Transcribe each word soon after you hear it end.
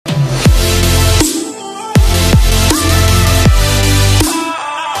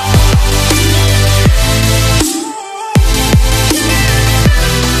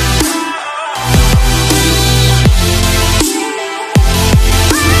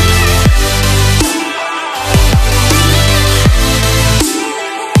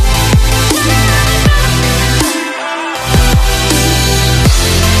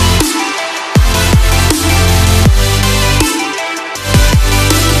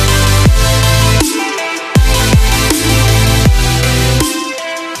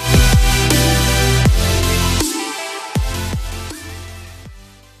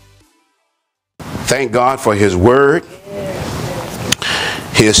thank God for his word,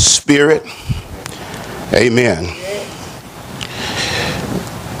 his spirit. Amen.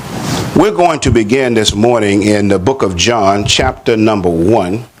 We're going to begin this morning in the book of John, chapter number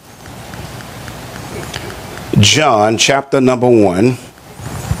 1. John, chapter number 1,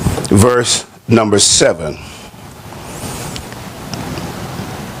 verse number 7.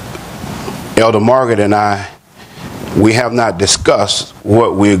 Elder Margaret and I, we have not discussed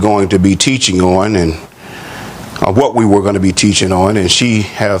what we're going to be teaching on and what we were going to be teaching on, and she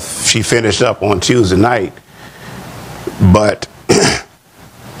finished up on Tuesday night, but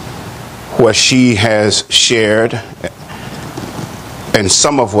what she has shared and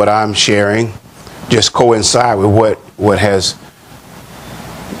some of what I'm sharing just coincide with what has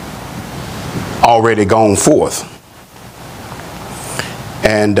already gone forth.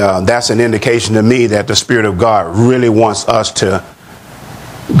 And that's an indication to me that the Spirit of God really wants us to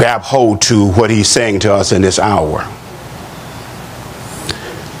grab hold to what he's saying to us in this hour.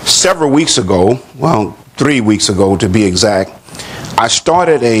 Several weeks ago, well, 3 weeks ago to be exact, I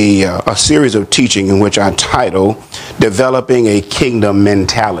started a series of teaching in which I titled Developing a Kingdom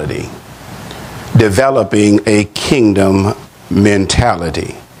Mentality. Developing a Kingdom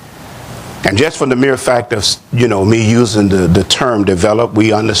Mentality. And just from the mere fact of, me using the term develop,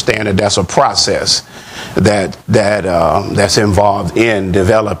 we understand that that's a process that's involved in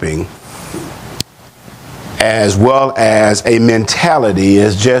developing, as well as a mentality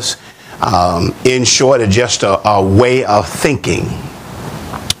is just, in short, just a way of thinking.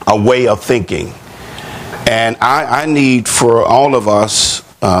 A way of thinking. And I need for all of us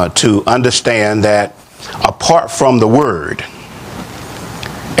to understand that apart from the word,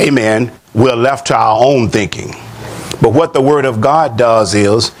 amen, we're left to our own thinking. But what the word of God does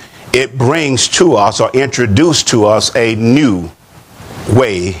is it brings to us or introduces to us a new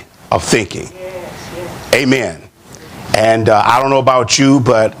way of thinking. Amen. And I don't know about you,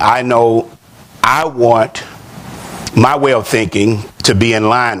 but I know I want my way of thinking to be in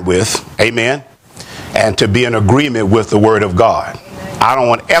line with, amen, and to be in agreement with the word of God. I don't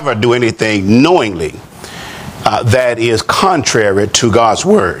want to ever do anything knowingly that is contrary to God's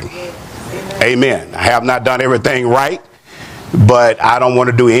word. Amen. I have not done everything right, but I don't want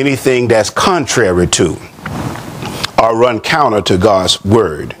to do anything that's contrary to or run counter to God's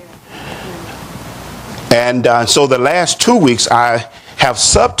word. And so the last 2 weeks I have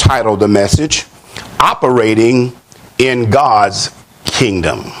subtitled the message, Operating in God's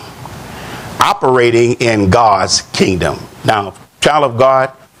Kingdom. Operating in God's Kingdom. Now, child of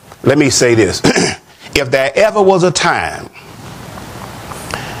God, let me say this. If there ever was a time,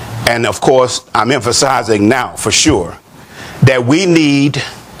 and of course I'm emphasizing now for sure, that we need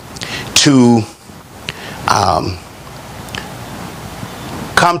to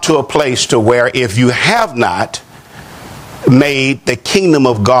come to a place to where if you have not made the kingdom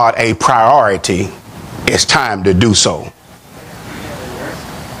of God a priority, it's time to do so.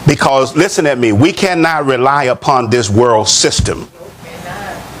 Because listen at me, we cannot rely upon this world system.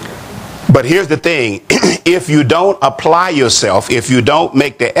 But here's the thing, if you don't apply yourself, if you don't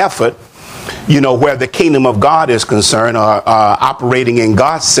make the effort, where the kingdom of God is concerned, or operating in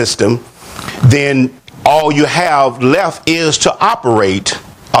God's system, then all you have left is to operate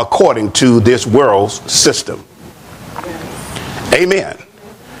according to this world's system. Amen.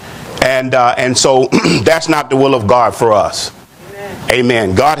 And so that's not the will of God for us.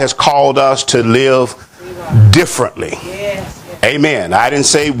 Amen. God has called us to live differently. Amen. I didn't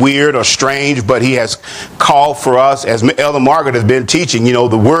say weird or strange, but he has called for us, as Elder Margaret has been teaching,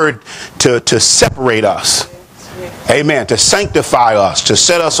 the word to separate us. Amen. To sanctify us, to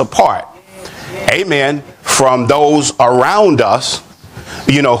set us apart. Amen. From those around us,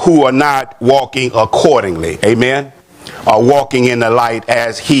 who are not walking accordingly. Amen. Or walking in the light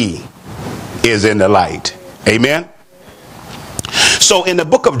as he is in the light. Amen. So in the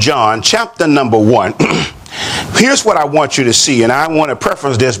book of John, chapter number 1, here's what I want you to see, and I want to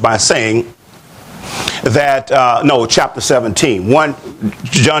preface this by saying that, chapter 17,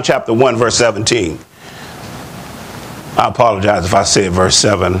 John chapter 1, verse 17. I apologize if I said verse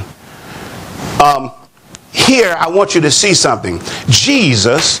 7. Here, I want you to see something.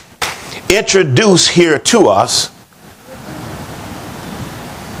 Jesus introduced here to us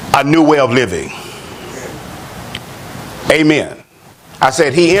a new way of living. Amen. I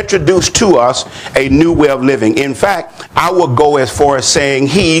said he introduced to us a new way of living. In fact, I would go as far as saying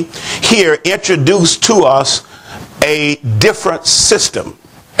he here introduced to us a different system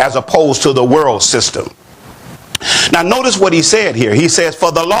as opposed to the world system. Now notice what he said here. He says,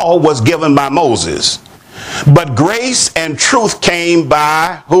 for the law was given by Moses, but grace and truth came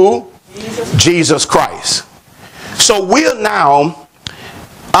by who? Jesus Christ. So we're now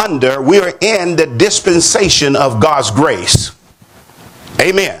we're in the dispensation of God's grace.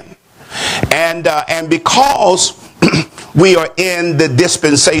 Amen. And because we are in the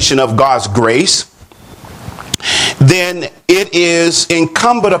dispensation of God's grace, then it is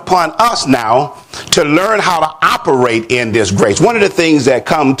incumbent upon us now to learn how to operate in this grace. One of the things that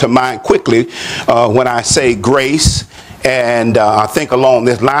come to mind quickly when I say grace, and I think along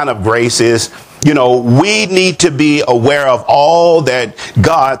this line of grace, is, you know, we need to be aware of all that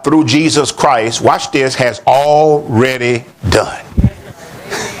God, through Jesus Christ, watch this, has already done.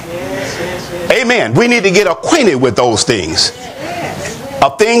 Amen. We need to get acquainted with those things,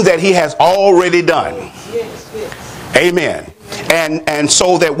 of things that he has already done. Amen. And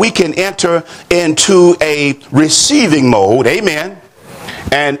so that we can enter into a receiving mode. Amen.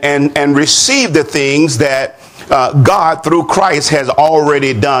 And receive the things that God through Christ has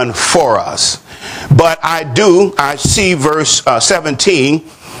already done for us. But I see verse 17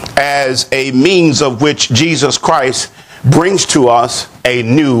 as a means of which Jesus Christ brings to us a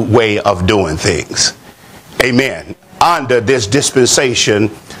new way of doing things. Amen. Under this dispensation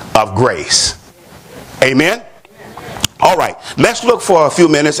of grace. Amen. All right. Let's look for a few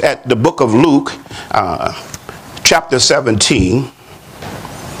minutes at the book of Luke, chapter 17.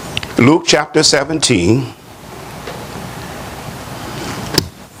 Luke chapter 17.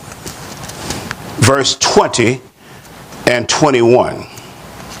 Verse 20 and 21.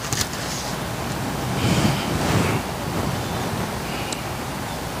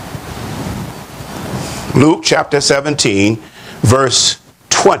 Luke chapter 17, verse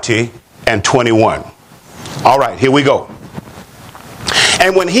 20 and 21. All right, here we go.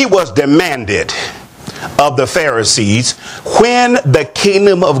 And when he was demanded of the Pharisees when the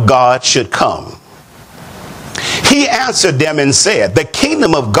kingdom of God should come, he answered them and said, the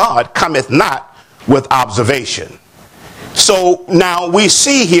kingdom of God cometh not with observation. So now we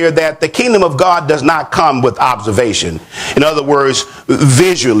see here that the kingdom of God does not come with observation. In other words,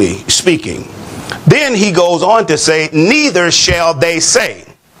 visually speaking. Then he goes on to say, neither shall they say,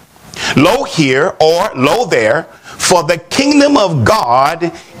 lo here or lo there, for the kingdom of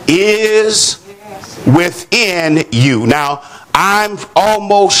God is within you. Now, I'm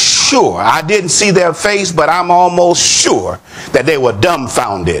almost sure, I didn't see their face, but I'm almost sure that they were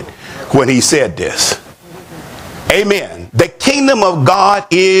dumbfounded when he said this. Amen. The kingdom of God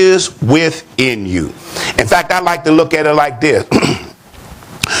is within you. In fact, I like to look at it like this.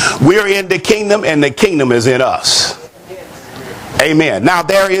 We're in the kingdom and the kingdom is in us. Amen. Now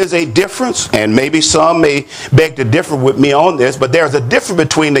there is a difference, and maybe some may beg to differ with me on this, but there's a difference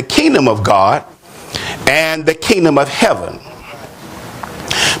between the kingdom of God and the kingdom of heaven.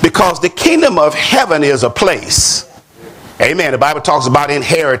 Because the kingdom of heaven is a place. Amen. The Bible talks about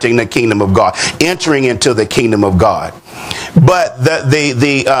inheriting the kingdom of God, entering into the kingdom of God. But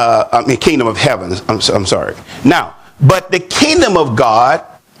the kingdom of heaven, I'm sorry. Now, but the kingdom of God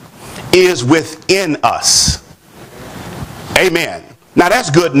is within us. Amen. Now that's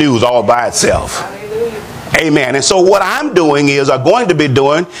good news all by itself. Amen. And so what I'm doing is, I'm going to be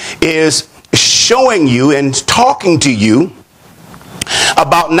doing, is showing you and talking to you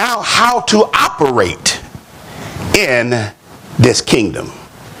about now how to operate in this kingdom.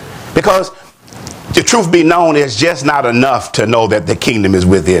 Because the truth be known, it's just not enough to know that the kingdom is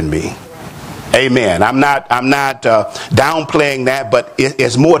within me. Amen. I'm not downplaying that, but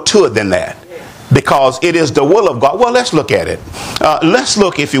it's more to it than that. Because it is the will of God. Well, let's look at it. Let's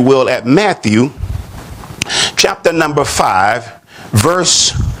look, if you will, at Matthew chapter number 5,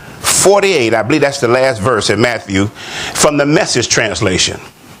 verse 48. I believe that's the last verse in Matthew from the Message translation.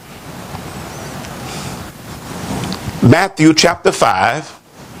 Matthew chapter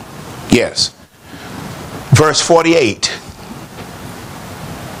 5, yes, verse 48.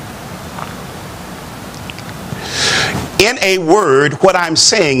 In a word, what I'm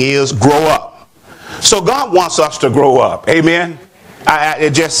saying is grow up. So God wants us to grow up. Amen.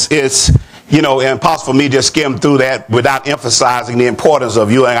 It's impossible for me to just skim through that without emphasizing the importance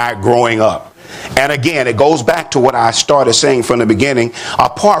of you and I growing up. And again, it goes back to what I started saying from the beginning.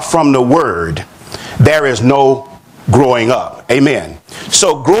 Apart from the word, there is no growing up. Amen.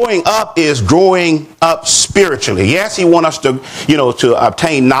 So growing up is growing up spiritually. Yes, he wants us to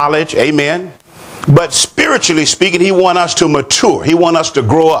obtain knowledge. Amen. But spiritually speaking, he wants us to mature. He wants us to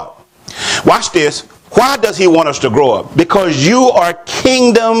grow up. Watch this. Why does he want us to grow up? Because you are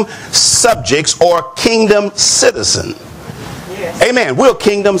kingdom subjects or kingdom citizens. Yes. Amen. We're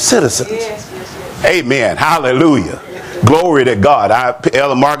kingdom citizens. Yes. Amen. Hallelujah. Glory to God.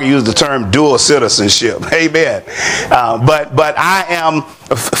 Ella Margaret used the term dual citizenship. Amen. But I am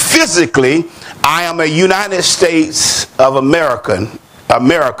physically, I am a United States of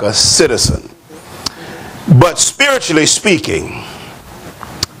America citizen. But spiritually speaking,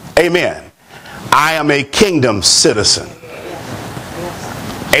 amen, I am a kingdom citizen.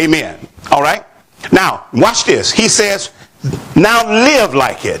 Amen. All right. Now, watch this. He says, now live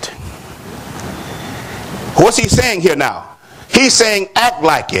like it. What's he saying here now? He's saying act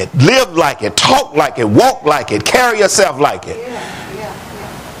like it, live like it, talk like it, walk like it, carry yourself like it.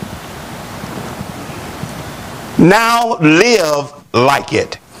 Now live like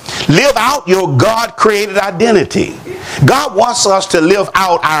it. Live out your God-created identity. God wants us to live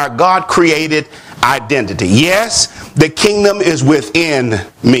out our God-created identity. Yes, the kingdom is within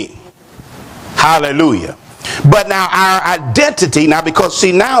me. Hallelujah. But now our identity,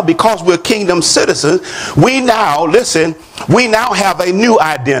 because we're kingdom citizens, we now have a new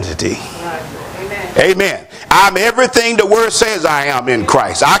identity. Amen. Amen. I'm everything the word says I am in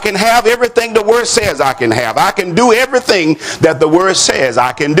Christ. I can have everything the word says I can have. I can do everything that the word says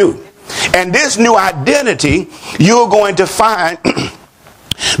I can do. And this new identity you're going to find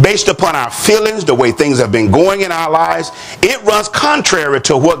based upon our feelings, the way things have been going in our lives, it runs contrary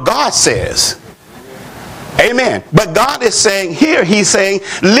to what God says. Amen. But God is saying here, he's saying,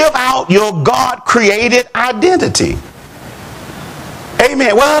 live out your God-created identity.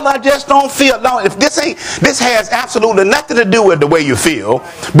 Amen. Well, I just don't feel. No, if this has absolutely nothing to do with the way you feel,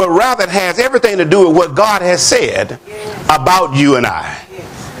 but rather it has everything to do with what God has said about you and I.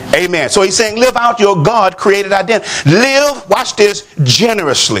 Amen. So he's saying, live out your God-created identity. Live, watch this,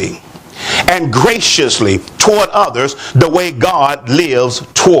 generously and graciously toward others the way God lives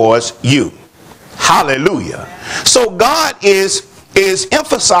towards you. Hallelujah. So God is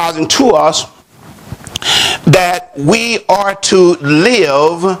emphasizing to us that we are to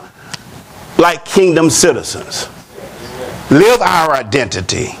live like kingdom citizens. Live our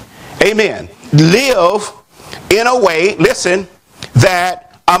identity. Amen. Live in a way, listen,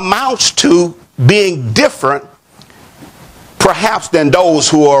 that amounts to being different perhaps than those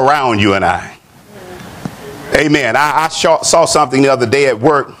who are around you and I. Amen. I saw something the other day at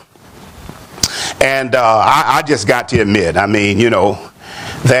work. And I just got to admit,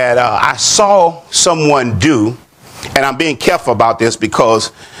 that I saw someone do, and I'm being careful about this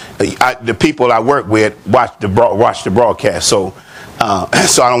because the people I work with watch the broadcast. So I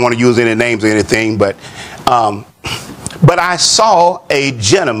don't want to use any names or anything, but I saw a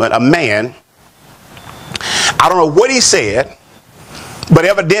gentleman, a man. I don't know what he said, but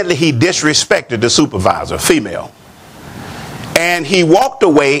evidently he disrespected the supervisor, female. And he walked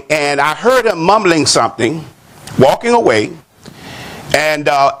away, and I heard him mumbling something, walking away. And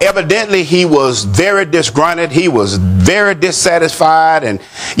evidently he was very disgruntled. He was very dissatisfied. And,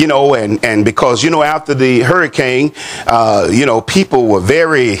 because, after the hurricane, people were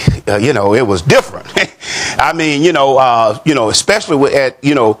very, it was different. I mean, especially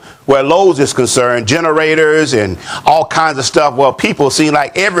where Lowe's is concerned, generators and all kinds of stuff. Well, people seem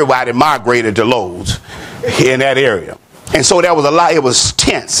like everybody migrated to Lowe's in that area. And so there was a lot, it was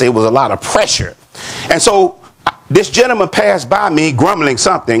tense. It was a lot of pressure. And so this gentleman passed by me grumbling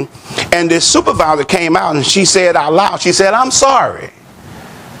something, and this supervisor came out and she said out loud, she said, "I'm sorry."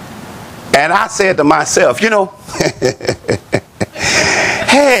 And I said to myself, hey,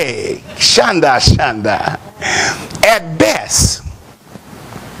 Shanda, at best,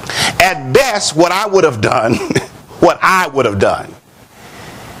 what I would have done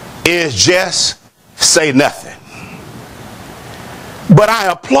is just say nothing. But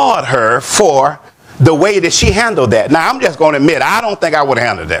I applaud her for the way that she handled that. Now, I'm just going to admit, I don't think I would have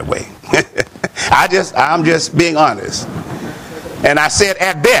handled it that way. I'm just being honest. And I said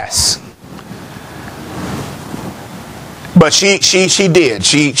at best. But she did.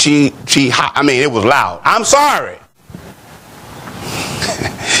 It was loud. "I'm sorry."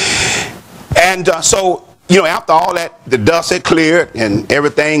 And so, after all that, the dust had cleared and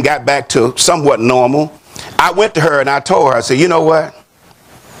everything got back to somewhat normal. I went to her and I told her, I said, "You know what?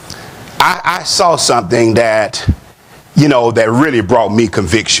 I saw something that really brought me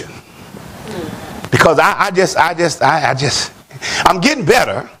conviction, because I'm getting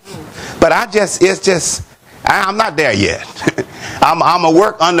better, but I'm not there yet. I'm a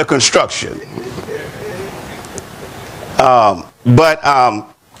work under construction. But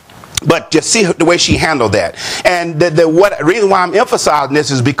just see the way she handled that. And the reason why I'm emphasizing this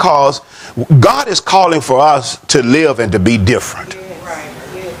is because God is calling for us to live and to be different.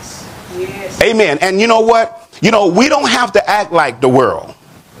 Amen. And you know what? We don't have to act like the world.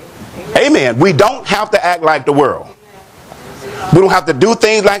 Amen. We don't have to act like the world. We don't have to do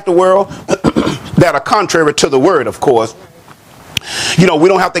things like the world that are contrary to the word, of course. You know, we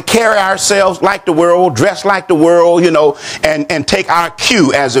don't have to carry ourselves like the world, dress like the world, you know, and take our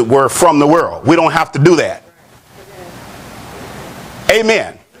cue, as it were, from the world. We don't have to do that.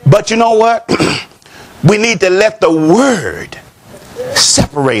 Amen. But you know what? We need to let the word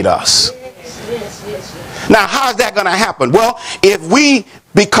separate us. Now, how's that going to happen? Well, if we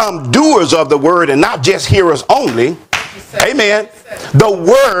become doers of the word and not just hearers only, amen, the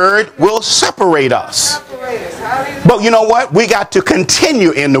word will separate us. But you know what? We got to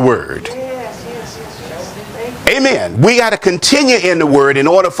continue in the word. Amen. We got to continue in the word in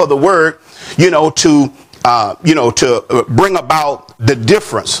order for the word, to bring about the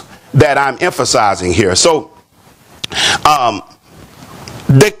difference that I'm emphasizing here. So,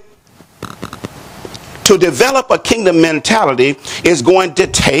 to develop a kingdom mentality is going to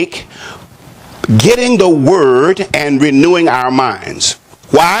take getting the word and renewing our minds.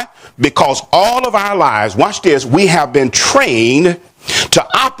 Why? Because all of our lives, watch this, we have been trained to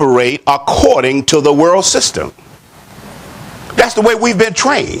operate according to the world system. That's the way we've been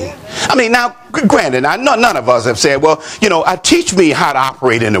trained. I mean, now, granted, none of us have said, well, teach me how to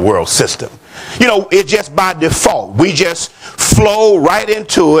operate in the world system. It's just by default. We just flow right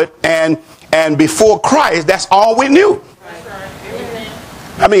into it, and before Christ, that's all we knew.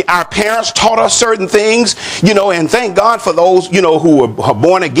 I mean, our parents taught us certain things, and thank God for those, who were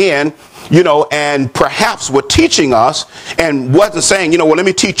born again, and perhaps were teaching us and wasn't saying, well, let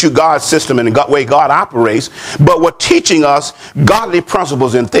me teach you God's system and the way God operates, but were teaching us godly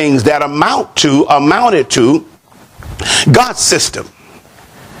principles and things that amounted to God's system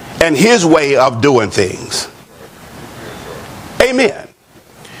and his way of doing things. Amen.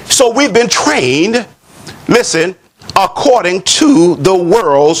 So we've been trained, listen, according to the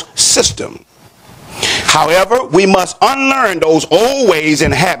world's system. However, we must unlearn those old ways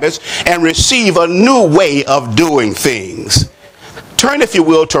and habits and receive a new way of doing things. Turn, if you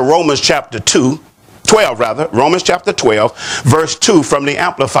will, to Romans chapter 12, Romans chapter 12, verse 2 from the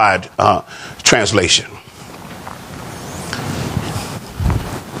Amplified translation.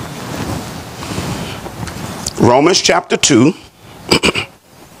 Romans chapter 2.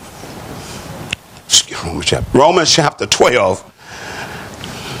 Romans chapter 12,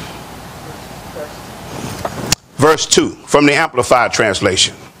 verse 2 from the Amplified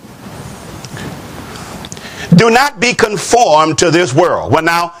translation. Do not be conformed to this world. Well,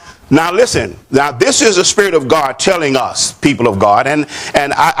 now listen. Now, this is the Spirit of God telling us, people of God, and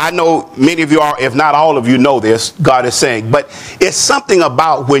I know many of you are, if not all of you know this, God is saying, but it's something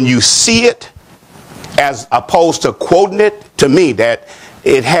about when you see it as opposed to quoting it, to me, that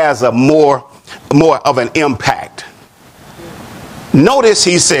it has a more of an impact. Notice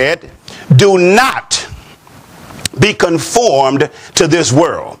he said, do not be conformed to this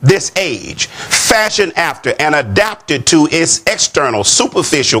world, this age, fashioned after and adapted to its external,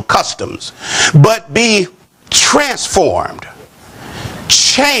 superficial customs, but be transformed,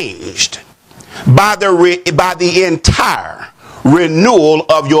 changed by the entire renewal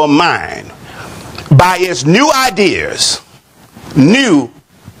of your mind, by its new ideas,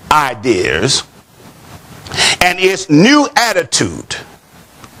 and its new attitude,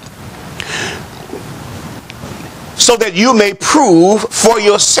 so that you may prove for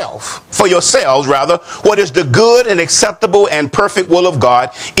yourselves what is the good and acceptable and perfect will of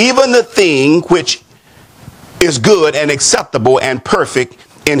God, even the thing which is good and acceptable and perfect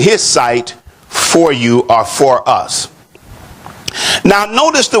in his sight for you or for us. Now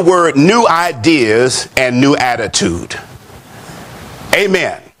notice the word new ideas and new attitude.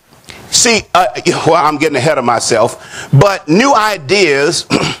 Amen. See, I'm getting ahead of myself, but new ideas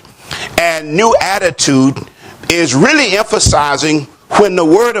and new attitude is really emphasizing when the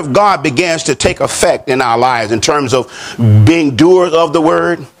word of God begins to take effect in our lives in terms of being doers of the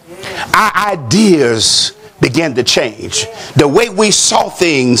word. Our ideas begin to change. The way we saw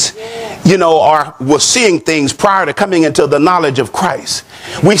things, or were seeing things prior to coming into the knowledge of Christ.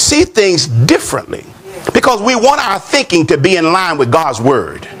 We see things differently because we want our thinking to be in line with God's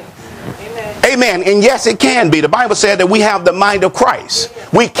word. Amen. And yes, it can be. The Bible said that we have the mind of Christ.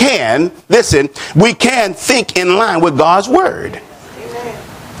 We can think in line with God's word.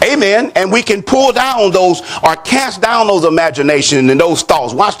 Amen. And we can pull down those or cast down those imaginations and those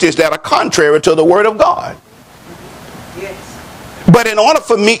thoughts, watch this, that are contrary to the word of God. But in order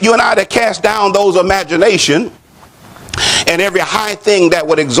for you and I to cast down those imaginations and every high thing that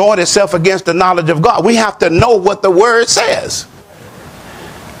would exhort itself against the knowledge of God, we have to know what the word says.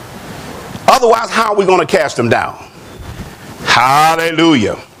 Otherwise, how are we going to cast them down?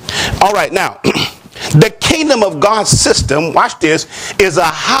 Hallelujah. All right, now, The kingdom of God's system, watch this, is a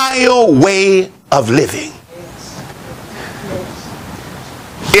higher way of living.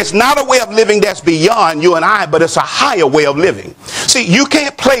 It's not a way of living that's beyond you and I, but it's a higher way of living. See, you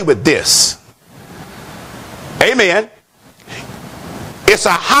can't play with this. Amen. It's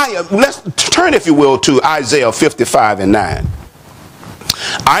a higher, let's turn, if you will, to Isaiah 55 and 9.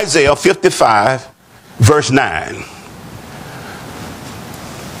 Isaiah 55, verse 9.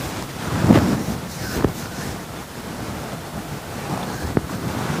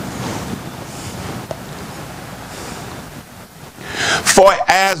 For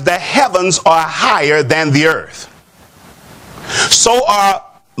as the heavens are higher than the earth, so are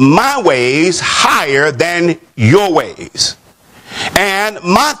my ways higher than your ways, and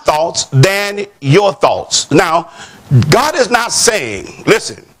my thoughts than your thoughts. Now, God is not saying,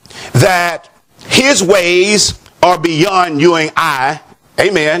 listen, that his ways are beyond you and I,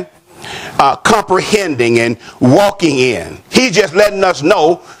 amen, comprehending and walking in. He's just letting us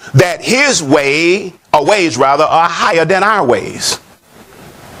know that his way, or ways rather, are higher than our ways.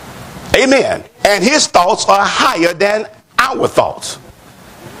 Amen. And his thoughts are higher than our thoughts.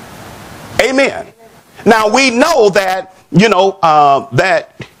 Amen. Now we know that,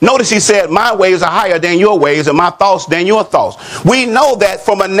 notice he said, my ways are higher than your ways and my thoughts than your thoughts. We know that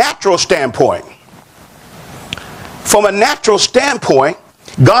from a natural standpoint. From a natural standpoint,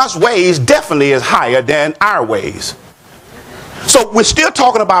 God's ways definitely is higher than our ways. So we're still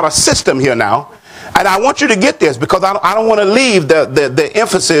talking about a system here now. And I want you to get this, because I don't want to leave the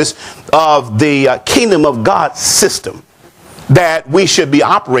emphasis of the kingdom of God system that we should be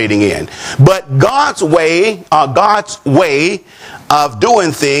operating in. But God's way of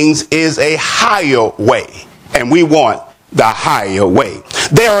doing things is a higher way. And we want the higher way.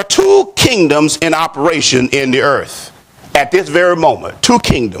 There are two kingdoms in operation in the earth at this very moment. Two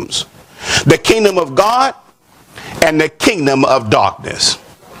kingdoms. The kingdom of God and the kingdom of darkness.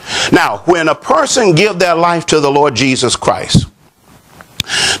 Now, when a person gives their life to the Lord Jesus Christ,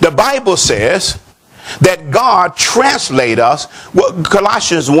 the Bible says that God translate us,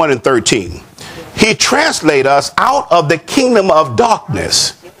 Colossians 1 and 13. He translate us out of the kingdom of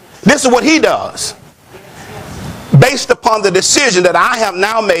darkness. This is what he does. Based upon the decision that I have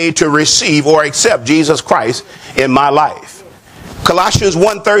now made to receive or accept Jesus Christ in my life. Colossians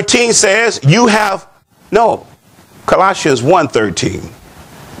 1:13 says, Colossians 1:13.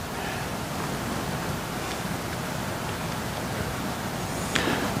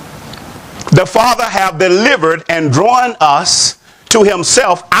 The Father have delivered and drawn us to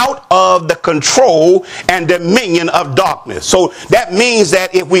himself out of the control and dominion of darkness. So that means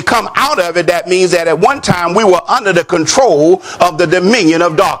that if we come out of it, that means that at one time we were under the control of the dominion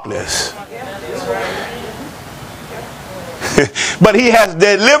of darkness. But he has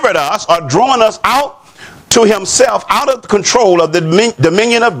delivered us or drawn us out to himself out of the control of the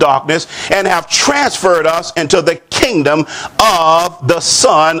dominion of darkness and have transferred us into the kingdom of the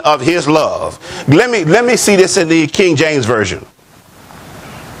Son of his love. Let me see this in the King James Version.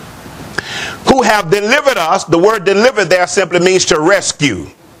 Who have delivered us, the word delivered there simply means to rescue.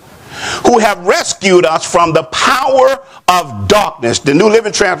 Who have rescued us from the power of darkness. The New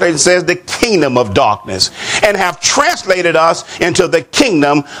Living Translation says the kingdom of darkness. And have translated us into the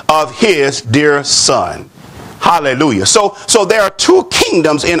kingdom of his dear Son. Hallelujah. So there are two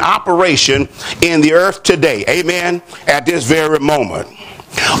kingdoms in operation in the earth today. Amen. At this very moment.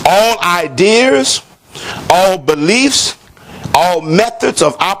 All ideas, all beliefs, all methods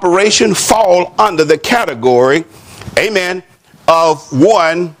of operation fall under the category, amen, of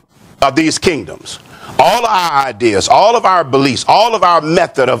one of these kingdoms. All our ideas, all of our beliefs, all of our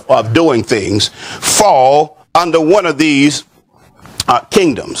method of doing things fall under one of these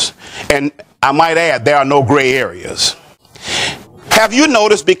kingdoms. And I might add, there are no gray areas. Have you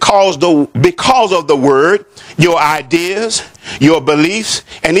noticed because of the word, your ideas, your beliefs,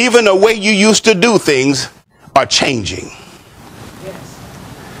 and even the way you used to do things are changing?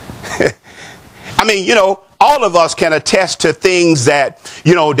 Yes. I mean, all of us can attest to things that,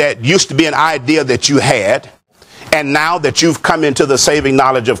 that used to be an idea that you had. And now that you've come into the saving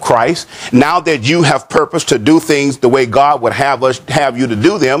knowledge of Christ, now that you have purpose to do things the way God would have you to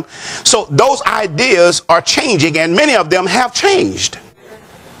do them. So those ideas are changing, and many of them have changed.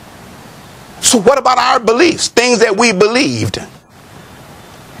 So what about our beliefs? Things that we believed.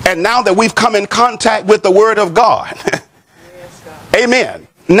 And now that we've come in contact with the word of God. Yes, God. Amen.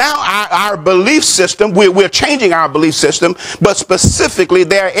 Now our belief system, we're changing our belief system, but specifically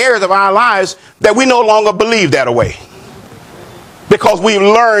there are areas of our lives that we no longer believe that way. Because we've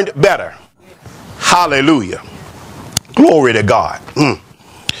learned better. Hallelujah. Glory to God.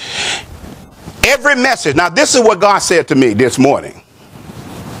 Every message. Now, this is what God said to me this morning.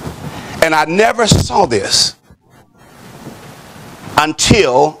 And I never saw this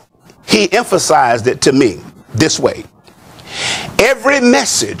until he emphasized it to me this way. Every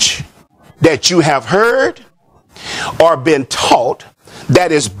message that you have heard or been taught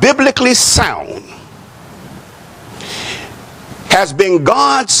that is biblically sound has been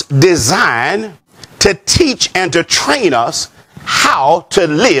God's design to teach and to train us how to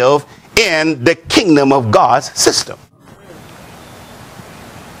live in the kingdom of God's system.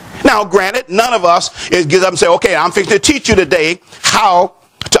 Now, granted, none of us is get up and say, okay, I'm fixing to teach you today how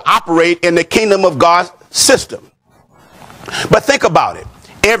to operate in the kingdom of God's system. But think about it.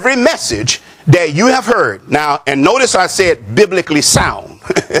 Every message that you have heard, now, and notice I said biblically sound.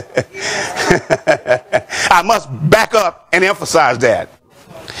 I must back up and emphasize that.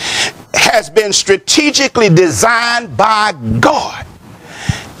 Has been strategically designed by God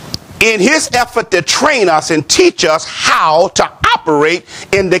in his effort to train us and teach us how to operate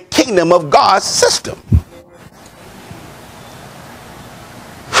in the kingdom of God's system.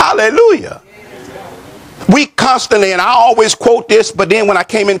 Hallelujah. We constantly, and I always quote this, but then when I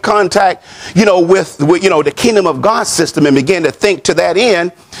came in contact, with the kingdom of God's system and began to think to that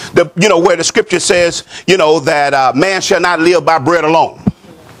end, where the scripture says, that man shall not live by bread alone,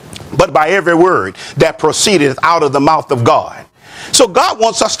 but by every word that proceedeth out of the mouth of God. So God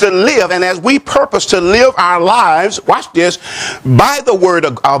wants us to live, and as we purpose to live our lives, watch this, by the word,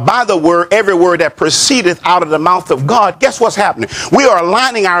 every word that proceedeth out of the mouth of God, guess what's happening? We are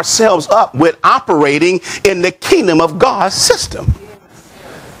aligning ourselves up with operating in the kingdom of God's system.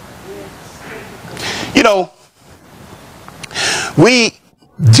 We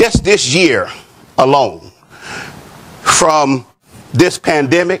just this year alone, from this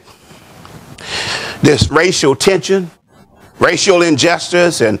pandemic, this racial tension, racial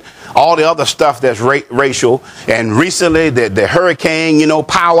injustice, and all the other stuff that's racial, and recently the hurricane,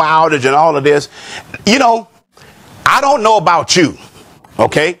 power outage and all of this, I don't know about you,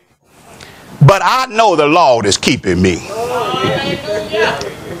 okay, but I know the Lord is keeping me.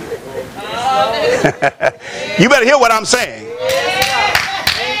 You better hear what I'm saying.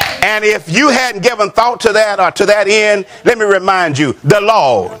 And if you hadn't given thought to that or to that end, let me remind you, the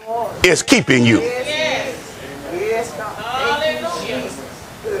Lord is keeping you.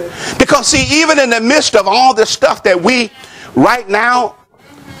 Because see, even in the midst of all this stuff that we right now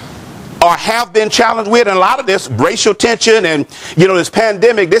or have been challenged with, and a lot of this racial tension and this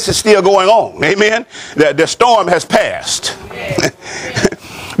pandemic, this is still going on. Amen. The storm has passed.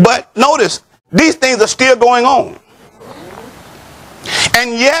 But notice, these things are still going on.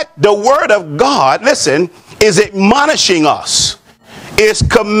 And yet the word of God, listen, is admonishing us, is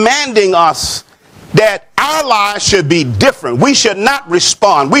commanding us that our lives should be different. We should not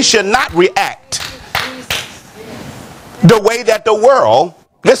respond. We should not react the way that the world,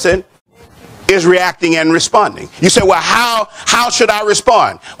 listen, is reacting and responding. You say, well, how should I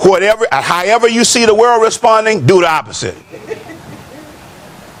respond? However you see the world responding, do the opposite.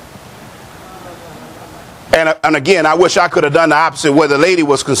 And again, I wish I could have done the opposite where the lady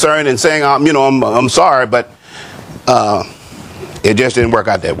was concerned and saying, I'm sorry, but it just didn't work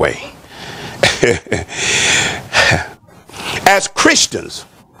out that way. As Christians,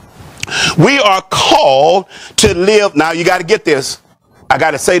 we are called to live. Now you got to get this. I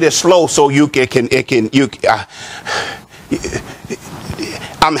got to say this slow so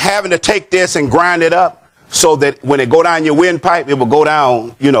I'm having to take this and grind it up so that when it go down your windpipe, it will go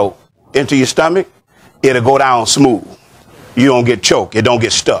down, into your stomach. It'll go down smooth. You don't get choked. It don't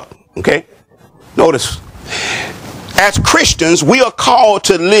get stuck. Okay? Notice. As Christians, we are called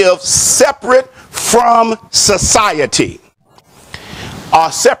to live separate from society,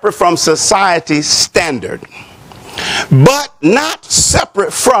 or separate from society's standard, but not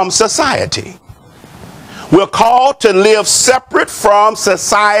separate from society. We're called to live separate from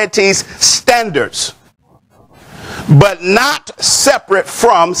society's standards, but not separate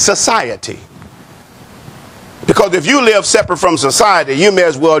from society. Because if you live separate from society, you may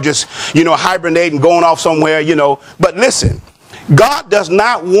as well just, hibernate and going off somewhere, But listen, God does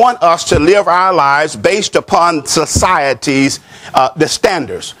not want us to live our lives based upon society's, the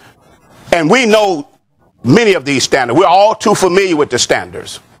standards. And we know many of these standards. We're all too familiar with the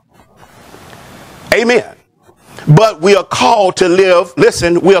standards. Amen. But we are called to live,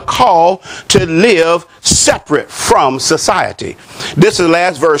 listen, we are called to live separate from society. This is the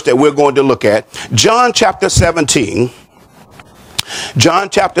last verse that we're going to look at. John chapter 17. John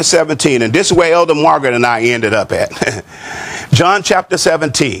chapter 17. And this is where Elder Margaret and I ended up at. John chapter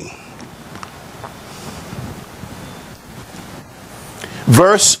 17.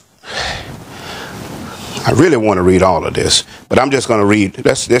 Verse I really want to read all of this, but I'm just going to read.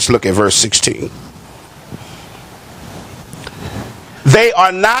 Let's look at verse 16. They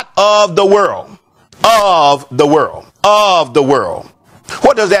are not of the world. Of the world. Of the world.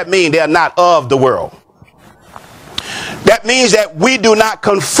 What does that mean? They are not of the world. That means that we do not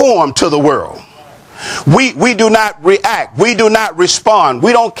conform to the world. We do not react. We do not respond.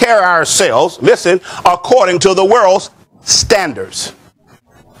 We don't carry ourselves, listen, according to the world's standards.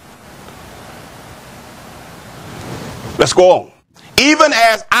 Let's go on. Even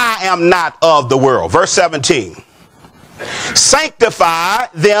as I am not of the world. Verse 17. Sanctify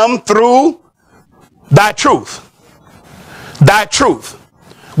them through thy truth. Thy truth.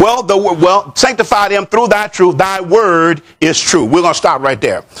 Well, sanctify them through thy truth. Thy word is true. We're going to stop right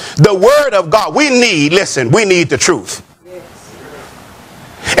there. The word of God. We need the truth.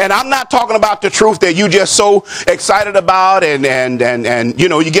 And I'm not talking about the truth that you just so excited about and you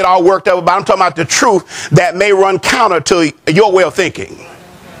know, you get all worked up about. I'm talking about the truth that may run counter to your way of thinking.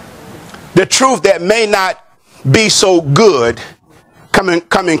 The truth that may not be so good coming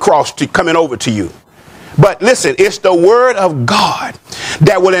over to you. But listen, it's the word of God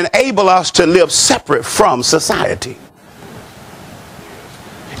that will enable us to live separate from society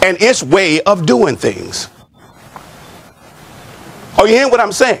and its way of doing things. Are you hearing what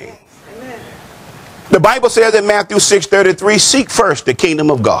I'm saying? Amen. The Bible says in Matthew 6:33, seek first the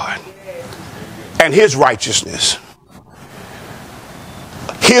kingdom of God and his righteousness,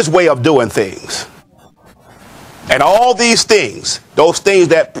 his way of doing things. And all these things, those things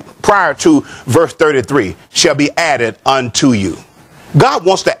that prior to verse 33, shall be added unto you. God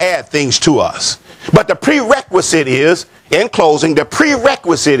wants to add things to us. But the prerequisite is, in closing, the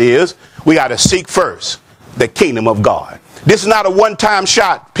prerequisite is we got to seek first the kingdom of God. This is not a one-time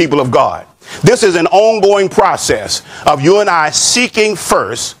shot, people of God. This is an ongoing process of you and I seeking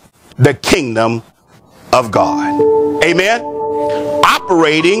first the kingdom of God. Amen.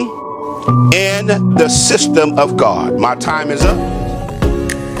 Operating in the system of God. My time is up.